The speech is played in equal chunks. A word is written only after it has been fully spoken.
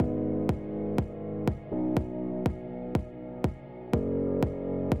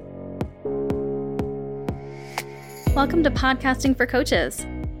Welcome to Podcasting for Coaches.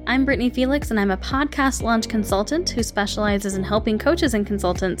 I'm Brittany Felix, and I'm a podcast launch consultant who specializes in helping coaches and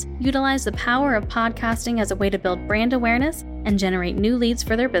consultants utilize the power of podcasting as a way to build brand awareness and generate new leads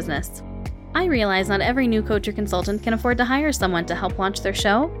for their business. I realize not every new coach or consultant can afford to hire someone to help launch their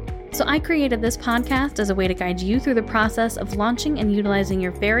show, so I created this podcast as a way to guide you through the process of launching and utilizing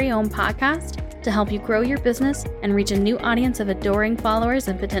your very own podcast to help you grow your business and reach a new audience of adoring followers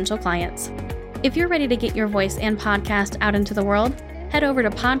and potential clients. If you're ready to get your voice and podcast out into the world, head over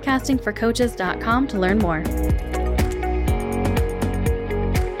to podcastingforcoaches.com to learn more.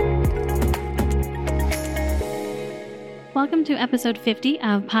 Welcome to episode 50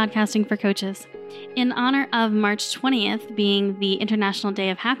 of Podcasting for Coaches. In honor of March 20th being the International Day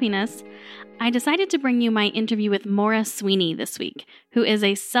of Happiness, I decided to bring you my interview with Maura Sweeney this week, who is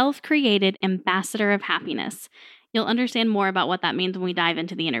a self-created ambassador of happiness. You'll understand more about what that means when we dive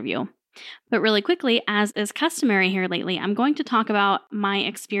into the interview. But really quickly, as is customary here lately, I'm going to talk about my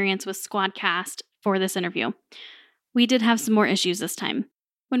experience with Squadcast for this interview. We did have some more issues this time.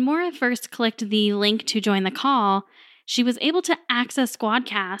 When Maura first clicked the link to join the call, she was able to access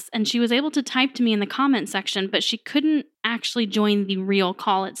Squadcast and she was able to type to me in the comment section, but she couldn't actually join the real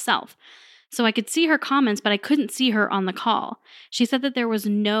call itself. So I could see her comments, but I couldn't see her on the call. She said that there was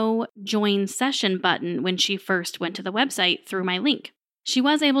no join session button when she first went to the website through my link. She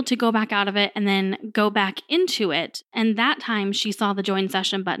was able to go back out of it and then go back into it, and that time she saw the join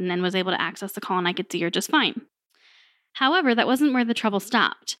session button and was able to access the call, and I could see her just fine. However, that wasn't where the trouble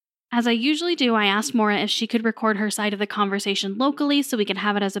stopped. As I usually do, I asked Maura if she could record her side of the conversation locally so we could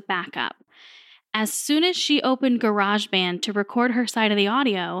have it as a backup. As soon as she opened GarageBand to record her side of the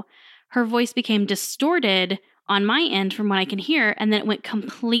audio, her voice became distorted on my end from what I can hear, and then it went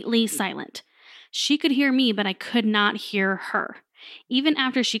completely silent. She could hear me, but I could not hear her. Even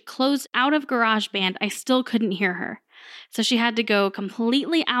after she closed out of GarageBand, I still couldn't hear her. So she had to go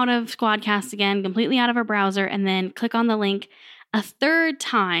completely out of Squadcast again, completely out of her browser, and then click on the link a third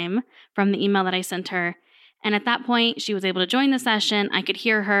time from the email that I sent her. And at that point, she was able to join the session. I could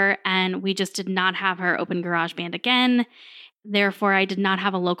hear her, and we just did not have her open GarageBand again. Therefore, I did not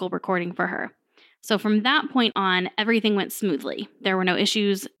have a local recording for her. So from that point on, everything went smoothly. There were no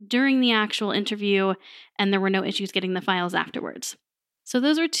issues during the actual interview, and there were no issues getting the files afterwards. So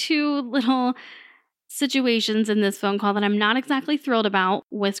those are two little situations in this phone call that I'm not exactly thrilled about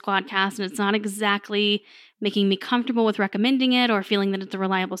with Squadcast, and it's not exactly making me comfortable with recommending it or feeling that it's a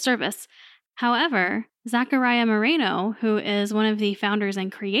reliable service. However, Zachariah Moreno, who is one of the founders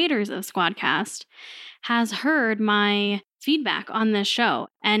and creators of Squadcast, has heard my feedback on this show,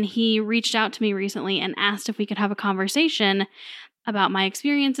 and he reached out to me recently and asked if we could have a conversation about my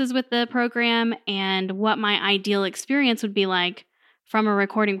experiences with the program and what my ideal experience would be like from a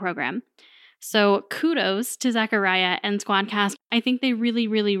recording program. So kudos to Zachariah and Squadcast. I think they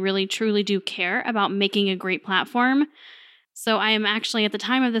really, truly do care about making a great platform. So I am actually, at the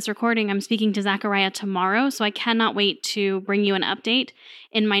time of this recording, I'm speaking to Zachariah tomorrow, so I cannot wait to bring you an update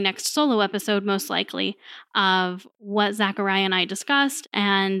in my next solo episode, most likely, of what Zachariah and I discussed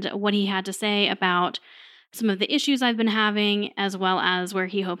and what he had to say about some of the issues I've been having, as well as where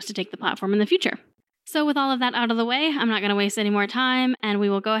he hopes to take the platform in the future. So with all of that out of the way, I'm not going to waste any more time, and we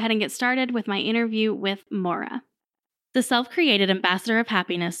will go ahead and get started with my interview with Maura. The self-created ambassador of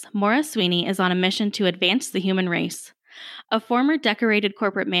happiness, Maura Sweeney is on a mission to advance the human race. A former decorated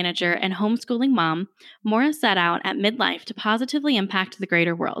corporate manager and homeschooling mom, Maura set out at midlife to positively impact the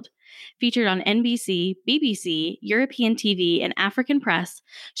greater world. Featured on NBC, BBC, European TV, and African press,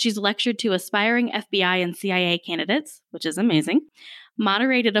 she's lectured to aspiring FBI and CIA candidates, which is amazing,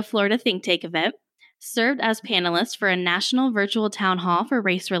 moderated a Florida think tank event, served as panelist for a national virtual town hall for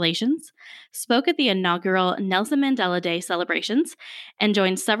race relations, spoke at the inaugural Nelson Mandela Day celebrations, and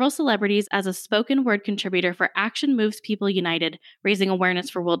joined several celebrities as a spoken word contributor for Action Moves People United, raising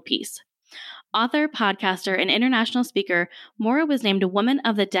awareness for world peace. Author, podcaster, and international speaker, Maura was named Woman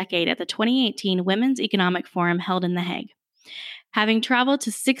of the Decade at the 2018 Women's Economic Forum held in The Hague. Having traveled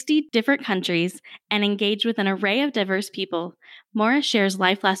to 60 different countries and engaged with an array of diverse people, Maura shares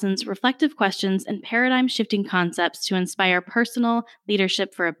life lessons, reflective questions, and paradigm-shifting concepts to inspire personal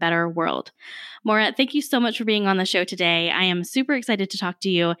leadership for a better world. Maura, thank you so much for being on the show today. I am super excited to talk to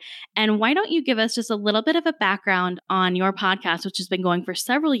you. And why don't you give us just a little bit of a background on your podcast, which has been going for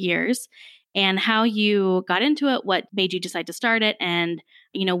several years, and how you got into it, what made you decide to start it, and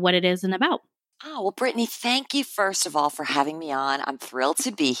what it is and about. Oh, well, Brittany, thank you, first of all, for having me on. I'm thrilled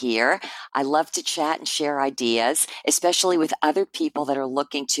to be here. I love to chat and share ideas, especially with other people that are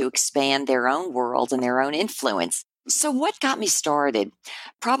looking to expand their own world and their own influence. So what got me started?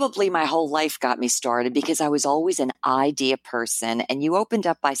 Probably my whole life got me started because I was always an idea person. And you opened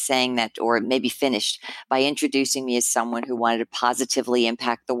up by saying that, or maybe finished by introducing me as someone who wanted to positively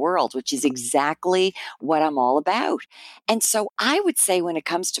impact the world, which is exactly what I'm all about. And so I would say when it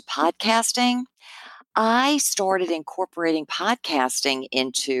comes to podcasting, I started incorporating podcasting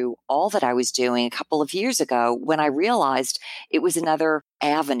into all that I was doing a couple of years ago when I realized it was another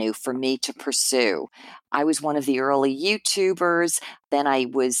avenue for me to pursue. I was one of the early YouTubers. Then I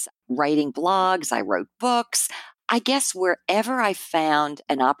was writing blogs. I wrote books. I guess wherever I found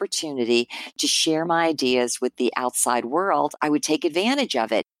an opportunity to share my ideas with the outside world, I would take advantage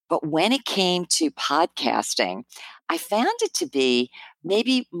of it. But when it came to podcasting, I found it to be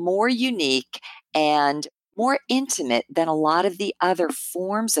maybe more unique and more intimate than a lot of the other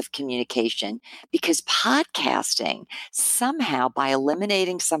forms of communication because podcasting somehow, by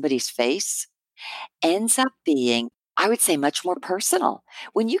eliminating somebody's face, ends up being, I would say, much more personal.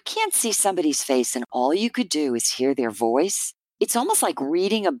 When you can't see somebody's face and all you could do is hear their voice, it's almost like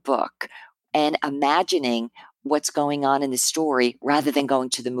reading a book and imagining what's going on in the story rather than going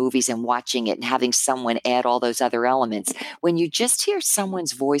to the movies and watching it and having someone add all those other elements. When you just hear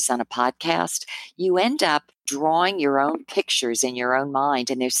someone's voice on a podcast, you end up drawing your own pictures in your own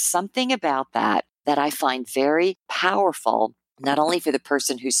mind. And there's something about that that I find very powerful, not only for the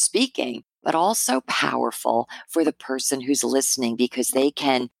person who's speaking, but also powerful for the person who's listening because they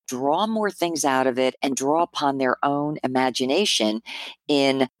can draw more things out of it and draw upon their own imagination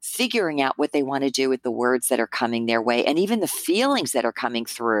in figuring out what they want to do with the words that are coming their way and even the feelings that are coming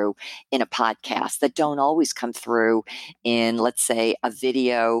through in a podcast that don't always come through in, let's say, a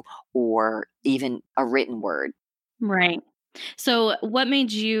video or even a written word. Right. So, what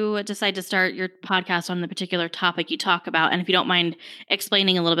made you decide to start your podcast on the particular topic you talk about? And if you don't mind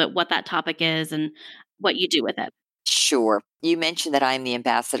explaining a little bit what that topic is and what you do with it. Sure. You mentioned that I'm the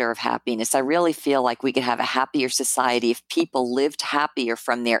ambassador of happiness. I really feel like we could have a happier society if people lived happier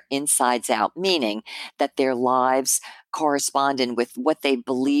from their insides out, meaning that their lives corresponded with what they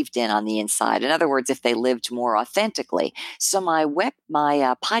believed in on the inside. In other words, if they lived more authentically. So my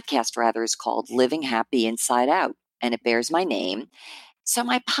podcast rather is called Living Happy Inside Out, and it bears my name. So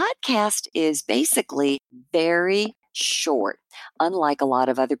my podcast is basically very short, unlike a lot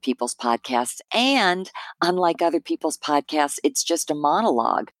of other people's podcasts. And unlike other people's podcasts, it's just a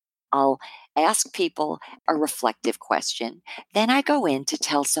monologue. I'll ask people a reflective question. Then I go in to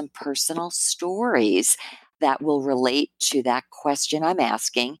tell some personal stories that will relate to that question I'm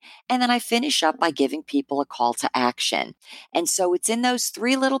asking. And then I finish up by giving people a call to action. And so it's in those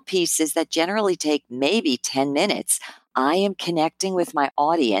three little pieces that generally take maybe 10 minutes. I am connecting with my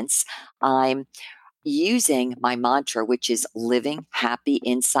audience. I'm using my mantra, which is living happy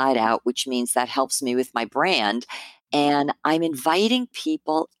inside out, which means that helps me with my brand. And I'm inviting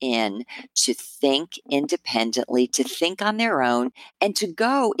people in to think independently, to think on their own, and to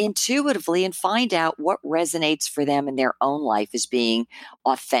go intuitively and find out what resonates for them in their own life as being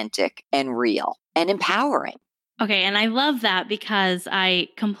authentic and real and empowering. Okay, and I love that because I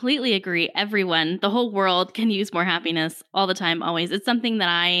completely agree. Everyone, the whole world can use more happiness all the time, always. It's something that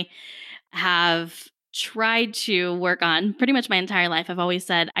I have tried to work on pretty much my entire life. I've always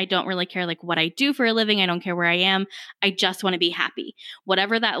said, I don't really care like what I do for a living. I don't care where I am. I just want to be happy.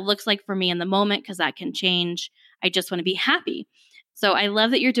 Whatever that looks like for me in the moment, because that can change. I just want to be happy. So I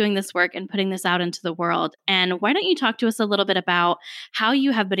love that you're doing this work and putting this out into the world. And why don't you talk to us a little bit about how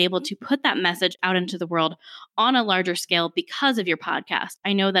you have been able to put that message out into the world on a larger scale because of your podcast?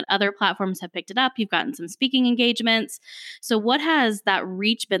 I know that other platforms have picked it up. You've gotten some speaking engagements. So what has that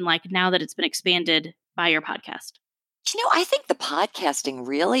reach been like now that it's been expanded by your podcast? I think the podcasting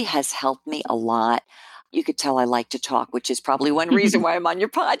really has helped me a lot. You could tell I like to talk, which is probably one reason why I'm on your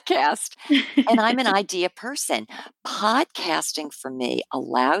podcast. And I'm an idea person. Podcasting for me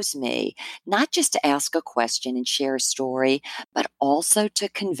allows me not just to ask a question and share a story, but also to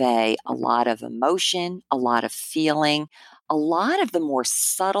convey a lot of emotion, a lot of feeling, a lot of the more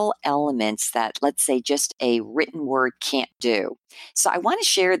subtle elements that, let's say, just a written word can't do. So I want to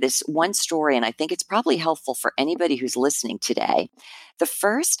share this one story, and I think it's probably helpful for anybody who's listening today. The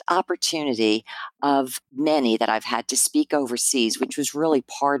first opportunity of many that I've had to speak overseas, which was really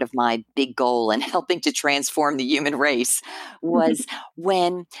part of my big goal in helping to transform the human race, was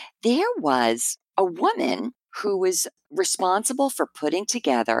when there was a woman who was responsible for putting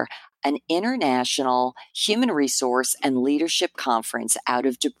together an international human resource and leadership conference out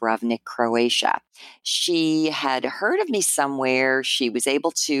of Dubrovnik, Croatia. She had heard of me somewhere. She was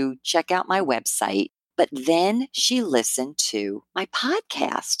able to check out my website. But then she listened to my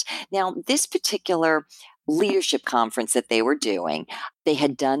podcast. Now, this particular leadership conference that they were doing. They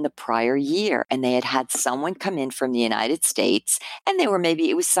had done the prior year, and they had had someone come in from the United States, and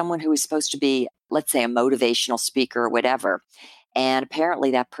it was someone who was supposed to be, let's say, a motivational speaker or whatever. And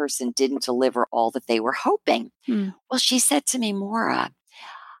apparently that person didn't deliver all that they were hoping. Well, she said to me, Maura,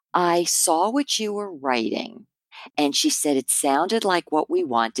 I saw what you were writing. And she said it sounded like what we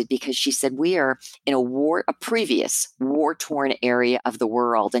wanted, because she said we are in a previous war-torn area of the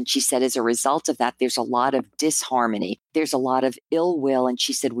world. And she said as a result of that, there's a lot of disharmony. There's a lot of ill will. And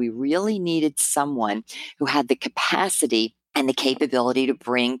she said we really needed someone who had the capacity and the capability to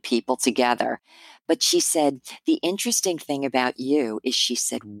bring people together. But she said, the interesting thing about you is, she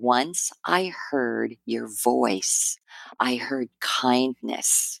said, once I heard your voice, I heard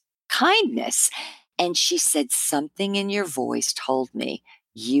kindness. And she said, something in your voice told me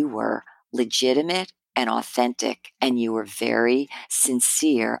you were legitimate and authentic, and you were very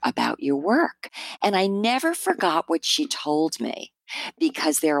sincere about your work. And I never forgot what she told me,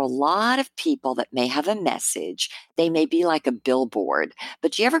 because there are a lot of people that may have a message. They may be like a billboard,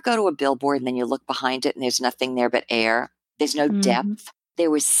 but do you ever go to a billboard and then you look behind it and there's nothing there but air? There's no depth.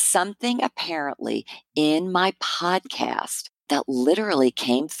 There was something apparently in my podcast that literally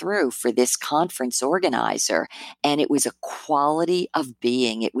came through for this conference organizer. And it was a quality of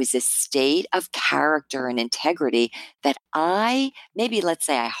being. It was a state of character and integrity that let's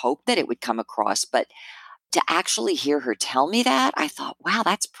say I hope that it would come across, but to actually hear her tell me that, I thought, wow,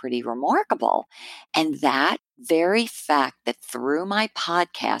 that's pretty remarkable. And that very fact that through my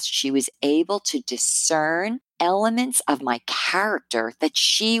podcast, she was able to discern elements of my character that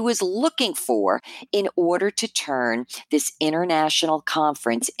she was looking for in order to turn this international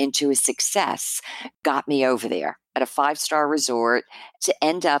conference into a success got me over there at a 5-star resort to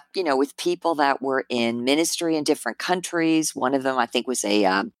end up, with people that were in ministry in different countries. One of them, I think, was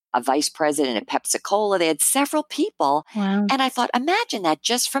a vice president at Pepsi-Cola. They had several people. Wow. And I thought, imagine that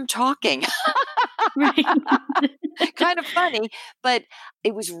just from talking. Right. Kind of funny, but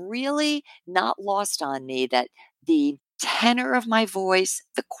it was really not lost on me that the tenor of my voice,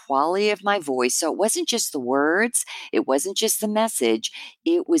 the quality of my voice, so it wasn't just the words, it wasn't just the message,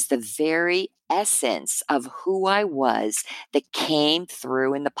 it was the very essence of who I was that came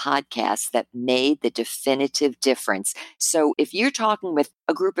through in the podcast that made the definitive difference. So if you're talking with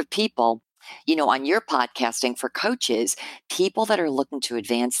a group of people, on your podcasting for coaches, people that are looking to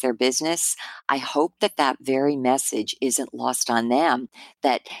advance their business, I hope that very message isn't lost on them,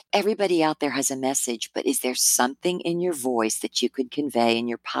 that everybody out there has a message, but is there something in your voice that you could convey in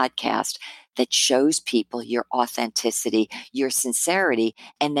your podcast that shows people your authenticity, your sincerity,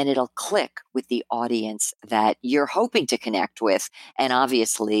 and then it'll click with the audience that you're hoping to connect with, and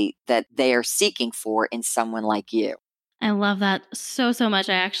obviously that they are seeking for in someone like you. I love that so, so much.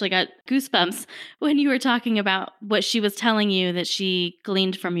 I actually got goosebumps when you were talking about what she was telling you that she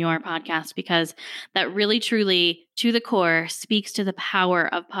gleaned from your podcast, because that really, truly, to the core, speaks to the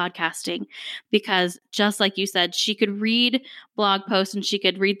power of podcasting. Because just like you said, she could read blog posts and she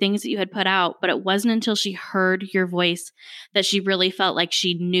could read things that you had put out, but it wasn't until she heard your voice that she really felt like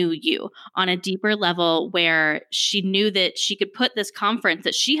she knew you on a deeper level, where she knew that she could put this conference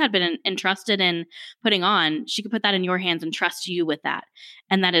that she had been entrusted in putting on, she could put that in your hands and trust you with that.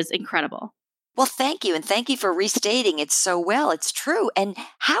 And that is incredible. Well, thank you. And thank you for restating it so well. It's true. And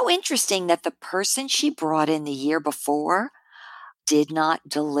how interesting that the person she brought in the year before did not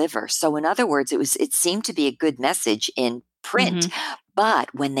deliver. So in other words, it seemed to be a good message in print,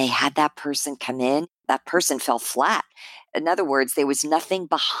 but when they had that person come in, that person fell flat. In other words, there was nothing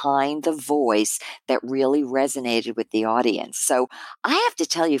behind the voice that really resonated with the audience. So I have to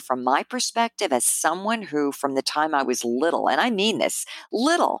tell you, from my perspective, as someone who, from the time I was little, and I mean this,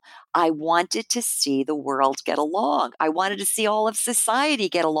 little, I wanted to see the world get along. I wanted to see all of society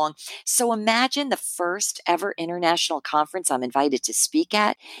get along. So imagine the first ever international conference I'm invited to speak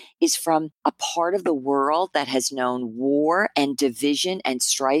at is from a part of the world that has known war and division and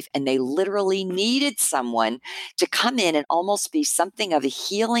strife, and they literally needed someone to come in and almost be something of a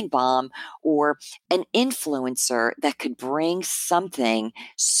healing balm or an influencer that could bring something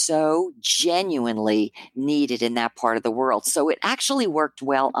so genuinely needed in that part of the world. So it actually worked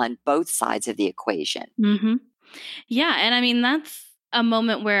well on both sides of the equation. Yeah. And I mean, that's a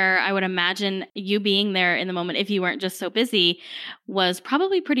moment where I would imagine you being there in the moment, if you weren't just so busy, was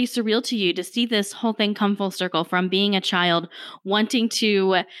probably pretty surreal to you to see this whole thing come full circle from being a child wanting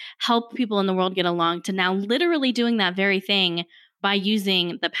to help people in the world get along to now literally doing that very thing by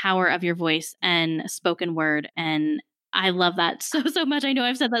using the power of your voice and spoken word. And I love that so, so much. I know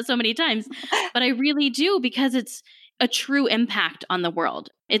I've said that so many times, but I really do, because it's a true impact on the world.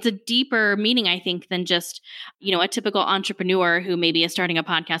 It's a deeper meaning, I think, than just, a typical entrepreneur who maybe is starting a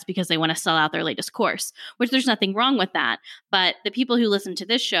podcast because they want to sell out their latest course, which there's nothing wrong with that. But the people who listen to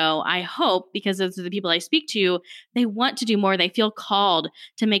this show, I hope, because those are the people I speak to, they want to do more. They feel called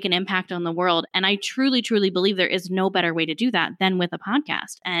to make an impact on the world. And I truly, truly believe there is no better way to do that than with a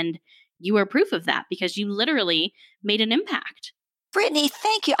podcast. And you are proof of that because you literally made an impact. Brittany,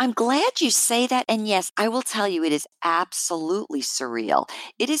 thank you. I'm glad you say that. And yes, I will tell you, it is absolutely surreal.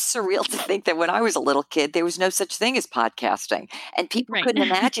 It is surreal to think that when I was a little kid, there was no such thing as podcasting, and people Right. couldn't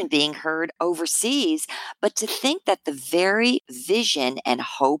imagine being heard overseas. But to think that the very vision and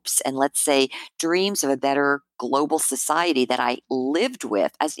hopes and, let's say, dreams of a better global society that I lived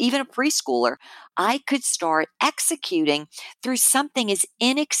with as even a preschooler, I could start executing through something as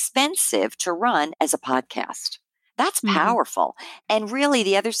inexpensive to run as a podcast. That's powerful. And really,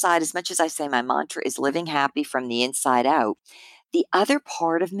 the other side, as much as I say my mantra is living happy from the inside out, the other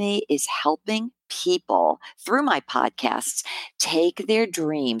part of me is helping people through my podcasts take their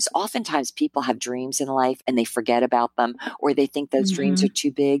dreams. Oftentimes, people have dreams in life and they forget about them, or they think those dreams are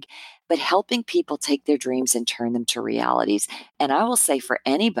too big. But helping people take their dreams and turn them to realities. And I will say, for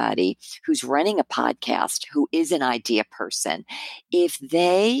anybody who's running a podcast, who is an idea person, if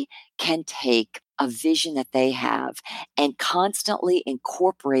they can take a vision that they have and constantly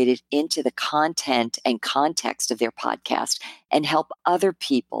incorporate it into the content and context of their podcast and help other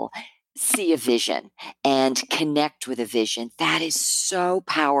people see a vision and connect with a vision, that is so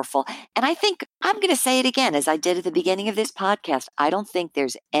powerful. And I think I'm going to say it again, as I did at the beginning of this podcast. I don't think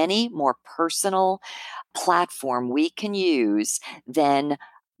there's any more personal platform we can use than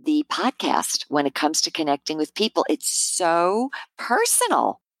the podcast when it comes to connecting with people. It's so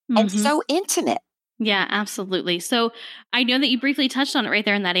personal and so intimate. Yeah, absolutely. So I know that you briefly touched on it right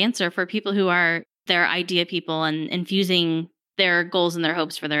there in that answer for people who are their idea people and infusing their goals and their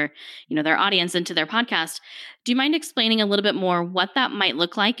hopes for their audience into their podcast. Do you mind explaining a little bit more what that might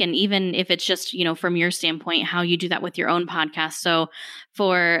look like? And even if it's just, from your standpoint, how you do that with your own podcast. So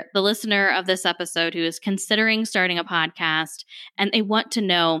for the listener of this episode who is considering starting a podcast and they want to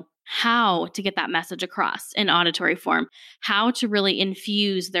know how to get that message across in auditory form, how to really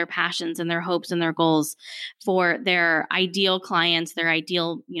infuse their passions and their hopes and their goals for their ideal clients, their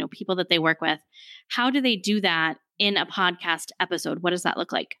ideal, people that they work with. How do they do that in a podcast episode? What does that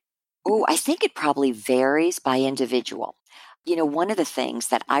look like? Oh, I think it probably varies by individual. One of the things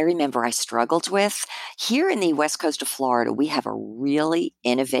that I remember I struggled with here in the West Coast of Florida, we have a really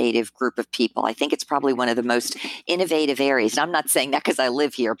innovative group of people. I think it's probably one of the most innovative areas. And I'm not saying that because I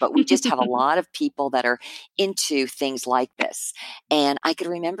live here, but we just have a lot of people that are into things like this. And I can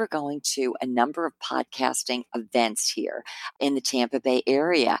remember going to a number of podcasting events here in the Tampa Bay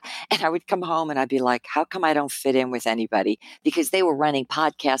area. And I would come home and I'd be like, how come I don't fit in with anybody? Because they were running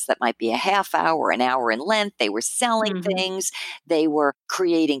podcasts that might be a half hour, an hour in length. They were selling things. They were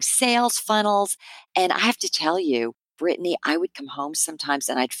creating sales funnels. And I have to tell you, Brittany, I would come home sometimes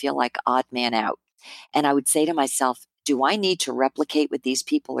and I'd feel like odd man out. And I would say to myself, do I need to replicate what these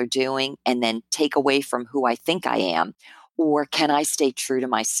people are doing and then take away from who I think I am? Or can I stay true to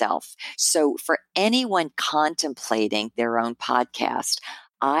myself? So for anyone contemplating their own podcast,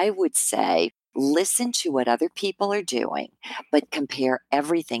 I would say, listen to what other people are doing, but compare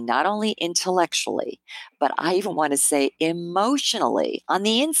everything, not only intellectually, but I even want to say emotionally on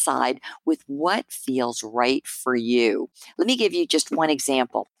the inside with what feels right for you. Let me give you just one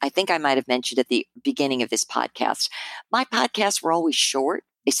example. I think I might have mentioned at the beginning of this podcast. My podcasts were always short.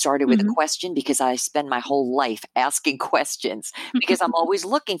 It started with a question because I spend my whole life asking questions because I'm always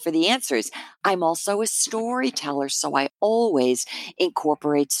looking for the answers. I'm also a storyteller, so I always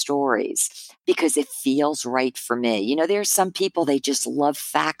incorporate stories because it feels right for me. There are some people, they just love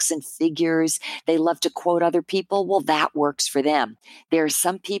facts and figures. They love to quote other people. Well, that works for them. There are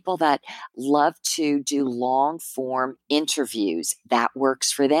some people that love to do long form interviews. That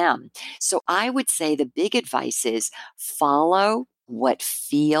works for them. So I would say the big advice is follow what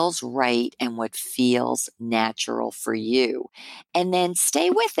feels right and what feels natural for you. And then stay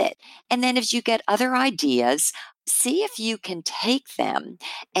with it. And then as you get other ideas, see if you can take them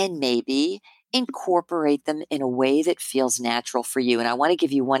and maybe incorporate them in a way that feels natural for you. And I want to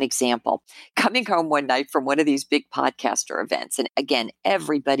give you one example. Coming home one night from one of these big podcaster events, and again,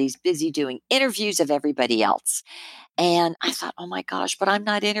 everybody's busy doing interviews of everybody else. And I thought, oh my gosh, but I'm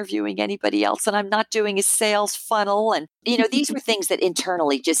not interviewing anybody else and I'm not doing a sales funnel. And, these were things that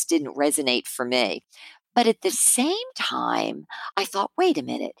internally just didn't resonate for me. But at the same time, I thought, wait a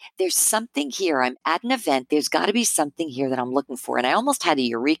minute, there's something here. I'm at an event. There's got to be something here that I'm looking for. And I almost had a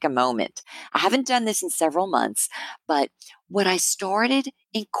eureka moment. I haven't done this in several months, but what I started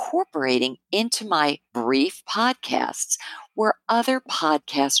incorporating into my brief podcasts were other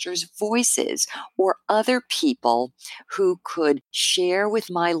podcasters' voices or other people who could share with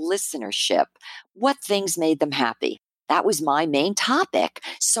my listenership what things made them happy. That was my main topic.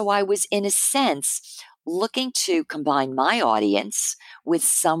 So I was, in a sense, looking to combine my audience with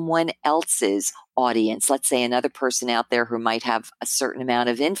someone else's audience. Let's say another person out there who might have a certain amount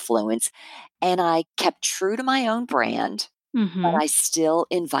of influence. And I kept true to my own brand, but I still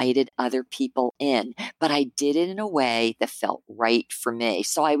invited other people in. But I did it in a way that felt right for me.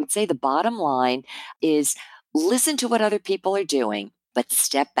 So I would say the bottom line is listen to what other people are doing, but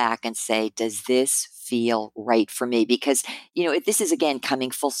step back and say, does this feel right for me? Because, this is, again,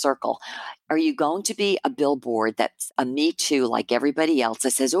 coming full circle. Are you going to be a billboard that's a me too, like everybody else,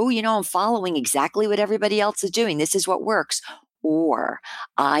 that says, I'm following exactly what everybody else is doing. This is what works. Or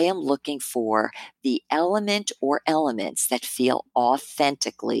I am looking for the element or elements that feel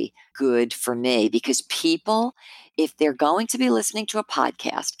authentically good for me, because people, if they're going to be listening to a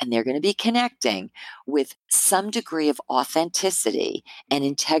podcast and they're going to be connecting with some degree of authenticity and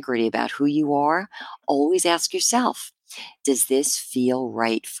integrity about who you are, always ask yourself, does this feel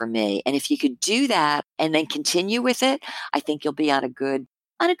right for me? And if you could do that and then continue with it, I think you'll be on a good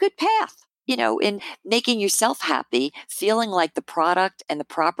path. In making yourself happy, feeling like the product and the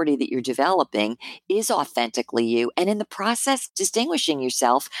property that you're developing is authentically you, and in the process, distinguishing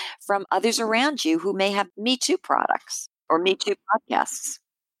yourself from others around you who may have Me Too products or Me Too podcasts.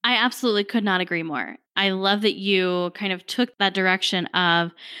 I absolutely could not agree more. I love that you kind of took that direction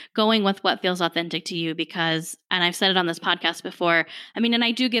of going with what feels authentic to you because, and I've said it on this podcast before, and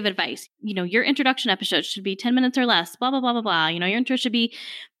I do give advice, your introduction episode should be 10 minutes or less, blah, blah, blah, blah, blah. Your intro should be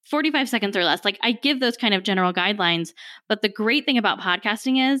 45 seconds or less. Like, I give those kind of general guidelines, but the great thing about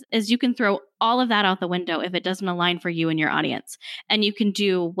podcasting is you can throw all of that out the window if it doesn't align for you and your audience. And you can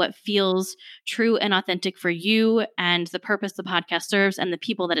do what feels true and authentic for you and the purpose the podcast serves and the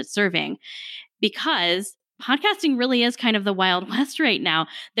people that it's serving. Because podcasting really is kind of the Wild West right now.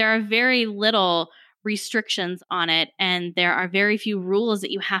 There are very little restrictions on it, and there are very few rules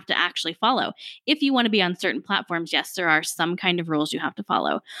that you have to actually follow. If you want to be on certain platforms, yes, there are some kind of rules you have to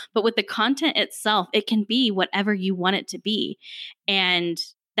follow. But with the content itself, it can be whatever you want it to be. And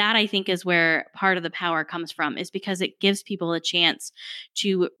that, I think, is where part of the power comes from, is because it gives people a chance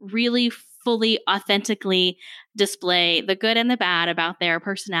to really fully, authentically display the good and the bad about their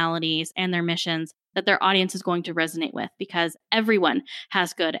personalities and their missions that their audience is going to resonate with, because everyone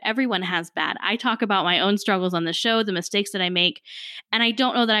has good, everyone has bad. I talk about my own struggles on the show, the mistakes that I make, and I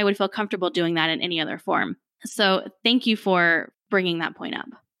don't know that I would feel comfortable doing that in any other form. So thank you for bringing that point up.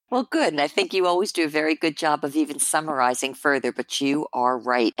 Well, good. And I think you always do a very good job of even summarizing further, but you are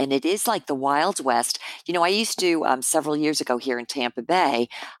right. And it is like the Wild West. I used to, several years ago here in Tampa Bay,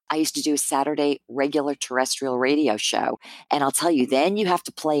 I used to do a Saturday regular terrestrial radio show. And I'll tell you, then you have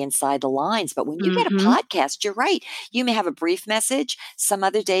to play inside the lines. But when you get a podcast, you're right. You may have a brief message. Some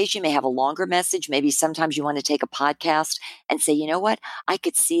other days you may have a longer message. Maybe sometimes you want to take a podcast and say, you know what? I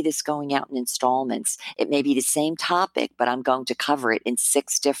could see this going out in installments. It may be the same topic, but I'm going to cover it in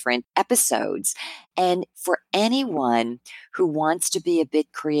 6 different episodes. And for anyone who wants to be a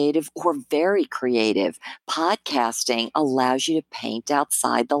bit creative or very creative, podcasting allows you to paint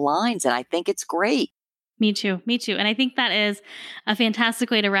outside the lines. And I think it's great. Me too. Me too. And I think that is a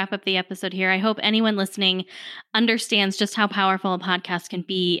fantastic way to wrap up the episode here. I hope anyone listening understands just how powerful a podcast can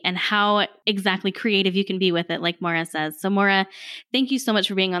be and how exactly creative you can be with it, like Maura says. So Maura, thank you so much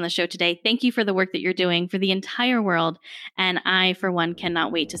for being on the show today. Thank you for the work that you're doing for the entire world. And I, for one,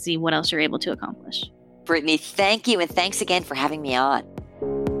 cannot wait to see what else you're able to accomplish. Brittany, thank you. And thanks again for having me on.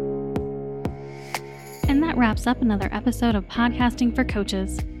 And that wraps up another episode of Podcasting for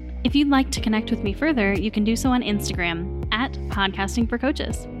Coaches. If you'd like to connect with me further, you can do so on Instagram at Podcasting for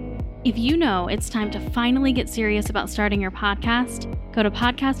Coaches. If you know it's time to finally get serious about starting your podcast, go to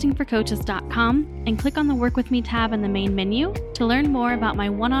podcastingforcoaches.com and click on the Work With Me tab in the main menu to learn more about my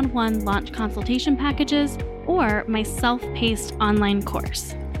one-on-one launch consultation packages or my self-paced online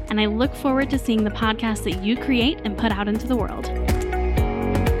course. And I look forward to seeing the podcast that you create and put out into the world.